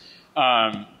tremendous.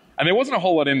 And there wasn't a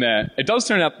whole lot in there. It does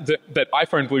turn out that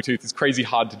iPhone Bluetooth is crazy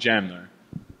hard to jam, though.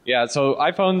 Yeah, so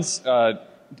iPhones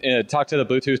talk to the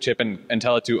Bluetooth chip and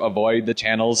tell it to avoid the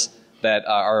channels that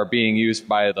are being used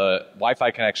by the Wi-Fi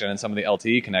connection and some of the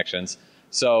LTE connections.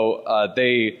 So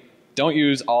they don't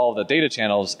use all the data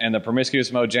channels, and the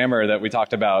promiscuous mode jammer that we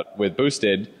talked about with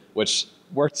Boosted, which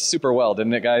worked super well,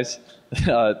 didn't it, guys?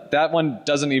 That one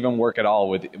doesn't even work at all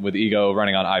with Ego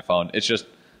running on iPhone. It's just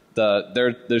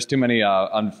there's too many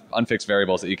unfixed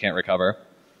variables that you can't recover.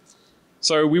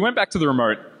 So we went back to the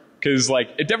remote because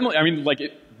it definitely,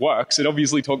 it works. It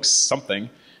obviously talks something.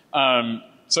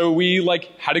 So we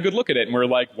had a good look at it, and we're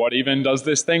what even does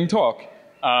this thing talk?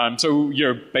 So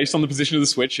based on the position of the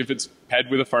switch, if it's paired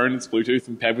with a phone, it's Bluetooth,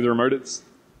 and paired with a remote, it's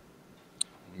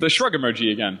the shrug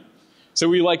emoji again. So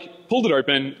we pulled it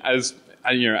open as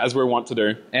we're wont to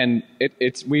do, and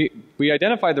we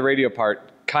identified the radio part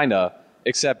kinda,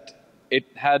 except it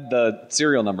had the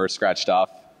serial number scratched off.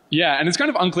 Yeah, and it's kind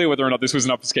of unclear whether or not this was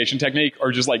an obfuscation technique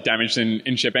or just damaged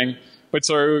in shipping. But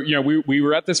so, we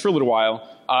were at this for a little while,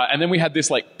 and then we had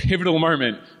this pivotal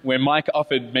moment where Mike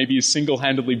offered maybe his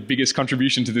single-handedly biggest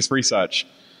contribution to this research.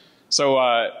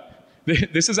 So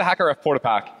this is a HackerF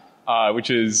Portapack, which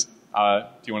is Do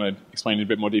you want to explain in a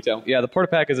bit more detail? Yeah, the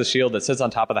PortaPack is a shield that sits on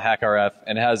top of the Hack RF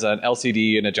and has an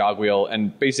LCD and a jog wheel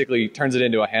and basically turns it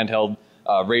into a handheld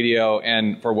radio,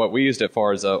 and for what we used it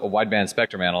for is a wideband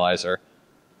spectrum analyzer.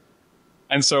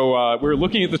 And so we're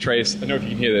looking at the trace. I don't know if you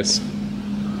can hear this.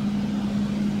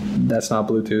 That's not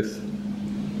Bluetooth.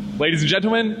 Ladies and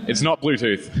gentlemen, it's not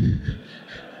Bluetooth.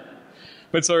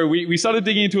 But so we started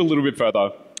digging into it a little bit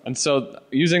further. And so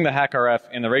using the Hack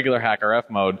RF in the regular Hack RF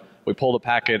mode, we pulled a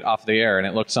packet off the air and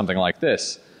it looked something like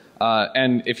this.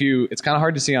 And it's kind of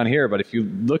hard to see on here, but if you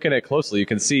look at it closely, you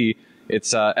can see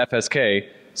it's FSK.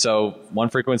 So one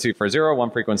frequency for 0, one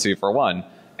frequency for 1.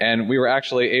 And we were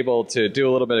actually able to do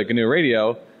a little bit of GNU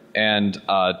radio and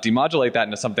demodulate that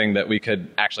into something that we could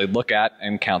actually look at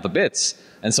and count the bits.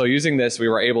 And so using this, we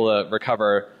were able to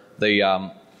recover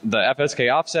the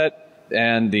FSK offset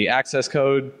and the access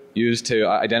code used to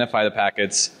identify the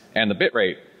packets and the bit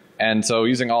rate. And so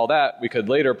using all that, we could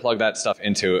later plug that stuff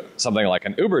into something like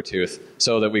an Ubertooth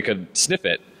so that we could sniff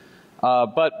it.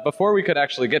 But before we could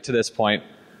actually get to this point,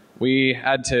 we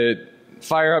had to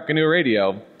fire up GNU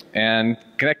radio and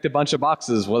connect a bunch of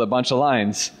boxes with a bunch of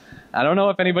lines. I don't know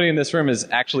if anybody in this room has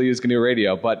actually used GNU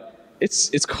radio, but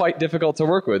it's quite difficult to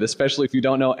work with, especially if you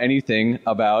don't know anything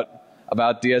about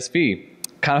DSP.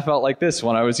 Kind of felt like this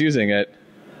when I was using it.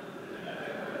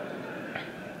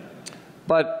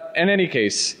 But in any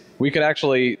case, we could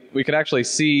actually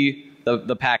see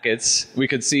the packets. We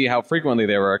could see how frequently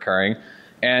they were occurring.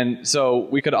 And so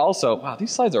we could also, wow,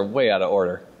 these slides are way out of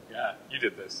order. Yeah, you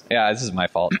did this. Yeah, this is my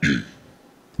fault.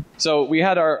 So we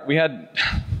had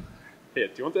Here,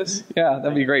 do you want this? Yeah,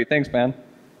 that'd be great. Thanks, man.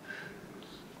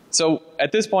 So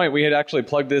at this point, we had actually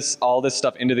plugged all this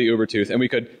stuff into the Ubertooth, and we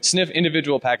could sniff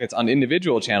individual packets on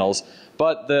individual channels.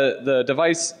 But the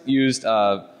device used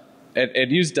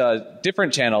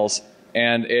different channels,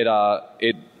 and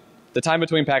the time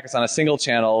between packets on a single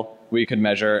channel we could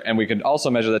measure, and we could also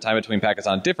measure the time between packets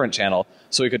on a different channel.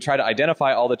 So we could try to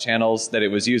identify all the channels that it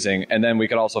was using, and then we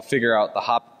could also figure out the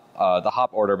hop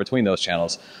order between those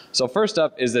channels. So first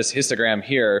up is this histogram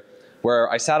here,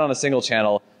 where I sat on a single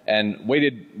channel and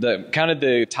counted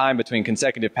the time between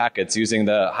consecutive packets using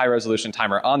the high resolution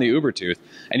timer on the Ubertooth.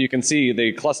 And you can see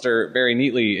they cluster very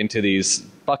neatly into these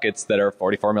buckets that are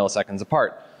 44 milliseconds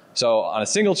apart. So on a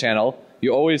single channel,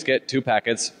 you always get 2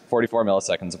 packets 44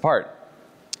 milliseconds apart.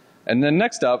 And then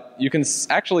next up, you can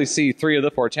actually see 3 of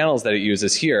the 4 channels that it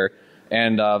uses here.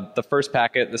 And the first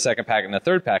packet, the second packet, and the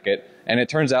third packet. And it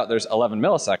turns out there's 11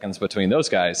 milliseconds between those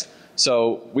guys.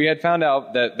 So we had found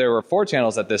out that there were 4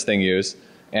 channels that this thing used.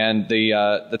 And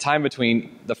the time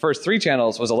between the first 3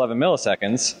 channels was 11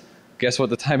 milliseconds. Guess what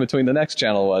the time between the next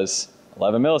channel was?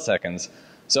 11 milliseconds.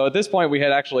 So at this point, we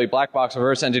had actually black box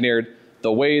reverse engineered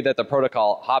the way that the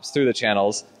protocol hops through the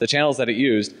channels that it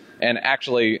used, and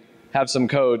actually have some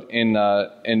code in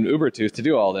Ubertooth to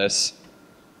do all this.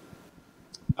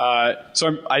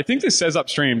 So I think this says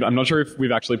upstreamed. I'm not sure if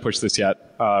we've actually pushed this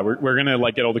yet. We're going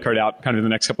to get all the code out kind of in the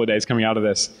next couple of days coming out of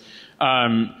this.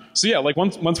 So yeah,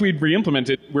 once we'd re-implement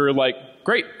it, we were like,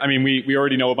 great. I mean, we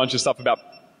already know a bunch of stuff about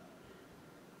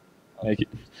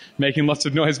making lots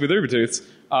of noise with Ubertooths.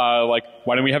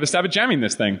 Why don't we have a stab at jamming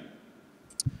this thing?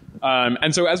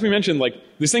 And so as we mentioned,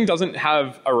 this thing doesn't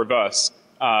have a reverse,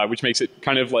 which makes it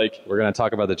kind of like... We're going to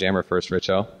talk about the jammer first,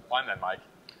 Richo. Fine then, Mike.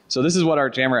 So this is what our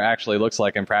jammer actually looks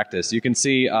like in practice. You can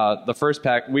see the first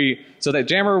pack. So that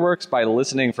jammer works by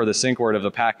listening for the sync word of the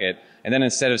packet, and then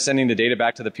instead of sending the data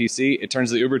back to the PC, it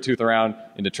turns the Ubertooth around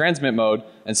into transmit mode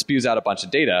and spews out a bunch of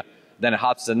data. Then it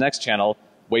hops to the next channel,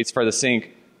 waits for the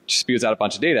sync, spews out a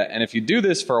bunch of data. And if you do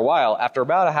this for a while, after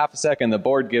about a half a second, the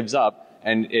board gives up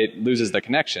and it loses the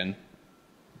connection.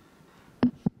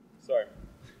 Sorry.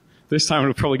 This time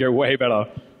it'll probably go way better.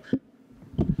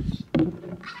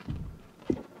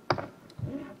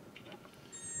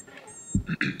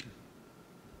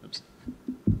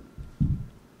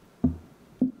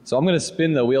 So I'm going to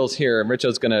spin the wheels here, and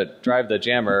Richo's going to drive the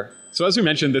jammer. So as we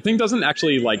mentioned, the thing doesn't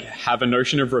actually have a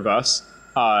notion of reverse,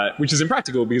 which is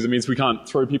impractical because it means we can't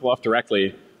throw people off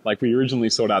directly like we originally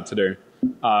sought out to do.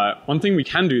 One thing we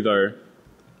can do though.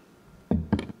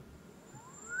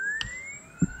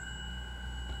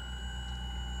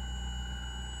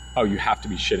 Oh, you have to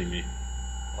be shitting me.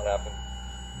 What happened?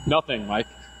 Nothing, Mike.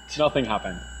 Nothing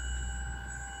happened.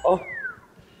 Oh.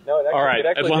 No, it actually, all right,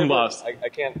 at long last. I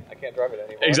can't drive it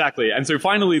anymore. Exactly, and so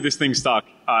finally this thing stuck.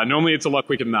 Normally it's a lot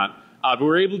quicker than that. But we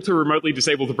were able to remotely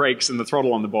disable the brakes and the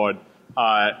throttle on the board.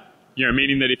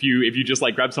 Meaning that if you just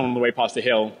grab someone on the way past a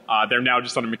hill, they're now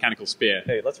just on a mechanical spear.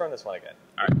 Hey, let's run this one again.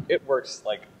 All right. It works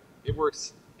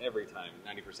every time,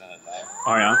 90% of the time.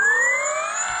 Oh yeah?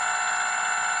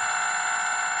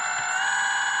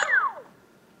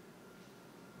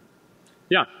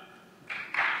 Yeah.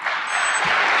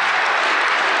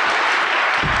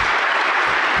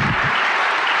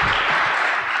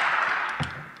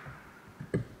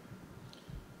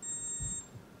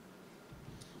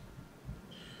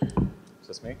 Is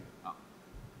this me? Oh.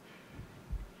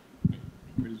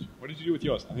 What did you do with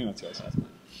yours? I think that's yours. That's mine.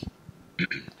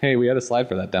 Hey, we had a slide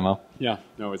for that demo. Yeah,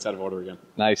 no, it's out of order again.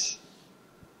 Nice.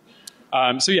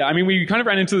 So yeah, I mean, we kind of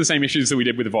ran into the same issues that we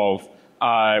did with Evolve.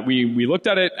 We looked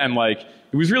at it and like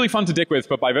it was really fun to dick with,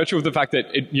 but by virtue of the fact that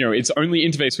its only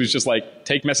interface was just like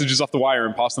take messages off the wire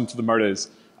and pass them to the motors,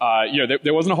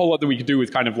 there wasn't a whole lot that we could do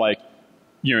with kind of like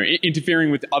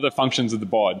interfering with other functions of the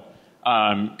board.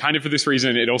 Kind of for this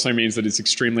reason, it also means that it's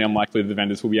extremely unlikely that the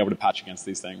vendors will be able to patch against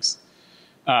these things.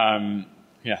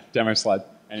 Yeah, demo slide.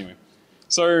 Anyway,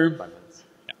 so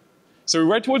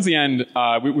right towards the end,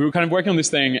 we were kind of working on this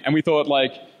thing, and we thought,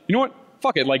 like, you know what?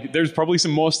 Fuck it. Like, there's probably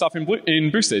some more stuff in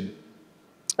Boosted.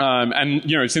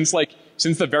 And since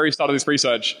the very start of this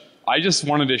research, I just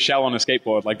wanted to shell on a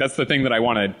skateboard. Like, that's the thing that I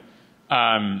wanted.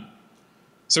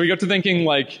 So we got to thinking,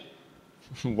 like,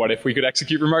 what if we could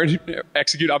execute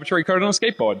arbitrary code on a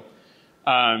skateboard?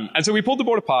 And so we pulled the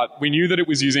board apart. We knew that it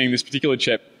was using this particular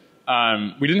chip.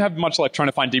 We didn't have much luck trying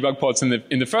to find debug ports in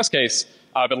the first case,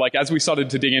 but like as we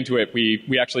started to dig into it,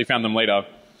 we actually found them later.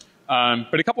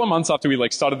 But a couple of months after we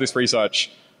like started this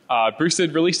research,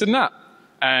 Boosted released an app,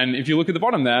 and if you look at the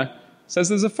bottom there, it says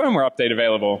there's a firmware update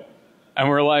available, and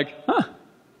we're like, huh,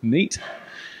 neat.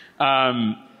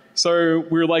 So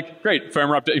we were like, great,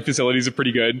 firmware update facilities are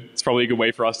pretty good. It's probably a good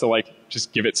way for us to like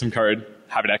just give it some code,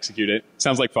 have it execute it.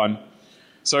 Sounds like fun.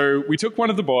 So we took one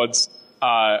of the boards.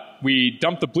 We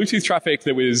dumped the Bluetooth traffic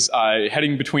that was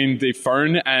heading between the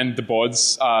phone and the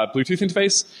board's Bluetooth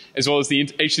interface, as well as the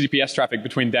HTTPS traffic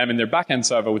between them and their backend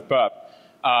server with Burp.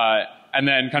 And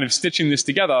then kind of stitching this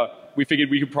together, we figured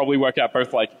we could probably work out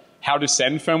both like how to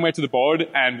send firmware to the board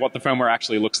and what the firmware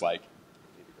actually looks like.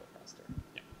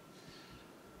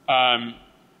 And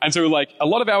so like a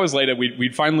lot of hours later,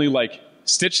 we'd finally like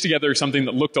stitched together something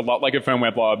that looked a lot like a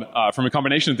firmware blob from a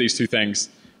combination of these two things.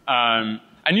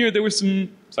 And there was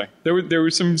there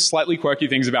were some slightly quirky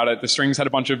things about it. The strings had a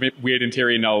bunch of weird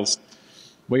interior nulls.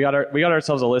 We got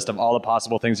ourselves a list of all the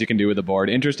possible things you can do with the board.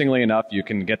 Interestingly enough, you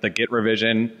can get the git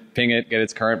revision, ping it, get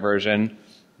its current version,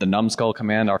 the numbskull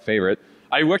command, our favorite.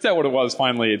 I worked out what it was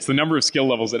finally. It's the number of skill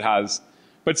levels it has.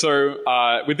 But so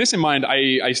with this in mind,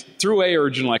 I threw away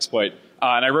original exploit,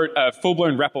 and I wrote a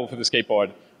full-blown REPL for the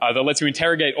skateboard that lets you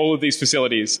interrogate all of these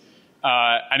facilities.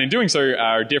 And in doing so,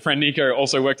 our dear friend Nico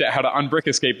also worked out how to unbrick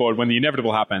a skateboard when the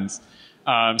inevitable happens.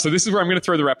 So this is where I'm going to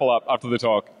throw the REPL up after the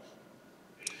talk.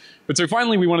 But so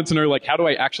finally, we wanted to know, like, how do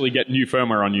I actually get new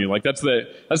firmware on you? Like, that's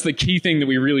the key thing that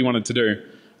we really wanted to do.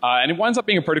 And it winds up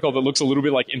being a protocol that looks a little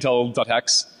bit like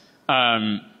Intel.x.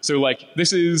 So like,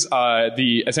 this is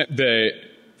the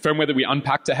firmware that we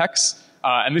unpacked to hex,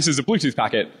 and this is a Bluetooth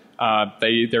packet.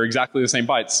 They're exactly the same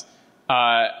bytes.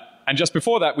 And just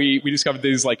before that, we discovered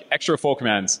these like extra 4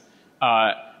 commands.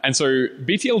 And so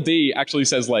BTLD actually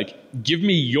says like, give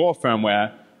me your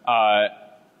firmware.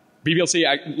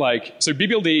 BBLC so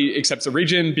BBLD accepts a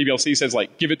region. BBLC says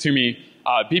like, give it to me.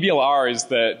 BBLR is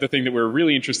the thing that we're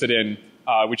really interested in,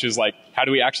 which is like, how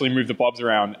do we actually move the blobs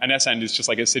around? And SEND is just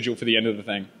like a sigil for the end of the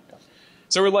thing.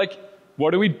 So we're like,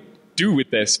 what do we do with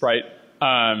this, right?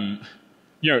 I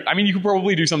mean, you could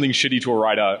probably do something shitty to a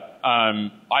writer.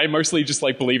 I mostly just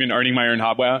like believe in owning my own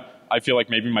hardware. I feel like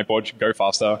maybe my board should go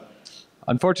faster.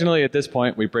 Unfortunately, at this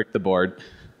point, we bricked the board.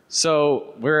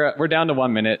 So we're down to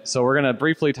 1 minute. So we're going to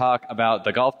briefly talk about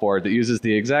the golf board that uses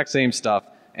the exact same stuff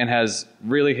and has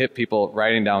really hit people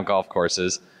riding down golf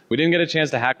courses. We didn't get a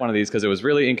chance to hack one of these because it was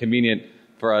really inconvenient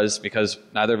for us because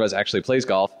neither of us actually plays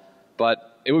golf.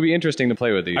 But it would be interesting to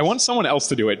play with these. I want someone else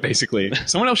to do it, basically.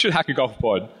 Someone else should hack a golf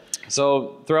board.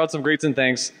 So throw out some greets and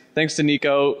thanks. Thanks to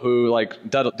Nico, who like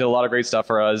did a lot of great stuff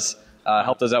for us.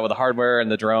 Helped us out with the hardware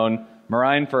and the drone.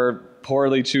 Marine for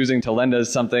poorly choosing to lend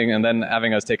us something and then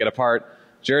having us take it apart.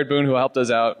 Jared Boone, who helped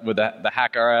us out with the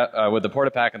hacker, with the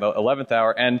Portapack in the 11th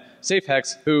hour. And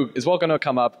SafeHex, who is welcome to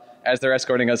come up as they're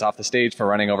escorting us off the stage for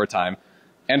running over time.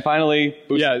 And finally,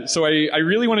 Boosted. Yeah, so I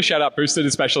really want to shout out Boosted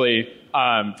especially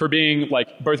for being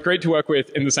like both great to work with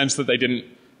in the sense that they didn't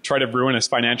try to ruin us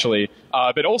financially,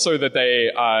 but also that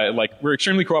they were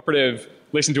extremely cooperative,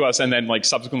 listened to us, and then like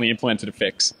subsequently implemented a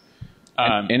fix.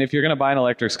 And if you're going to buy an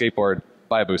electric skateboard,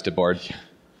 buy a Boosted board.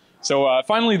 So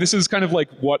finally, this is kind of like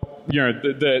what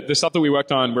the stuff that we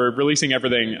worked on. We're releasing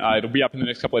everything. It'll be up in the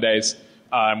next couple of days,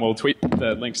 and we'll tweet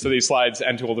the links to these slides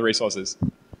and to all the resources.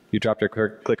 You dropped your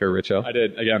clicker, Richo. I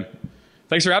did again.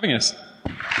 Thanks for having us.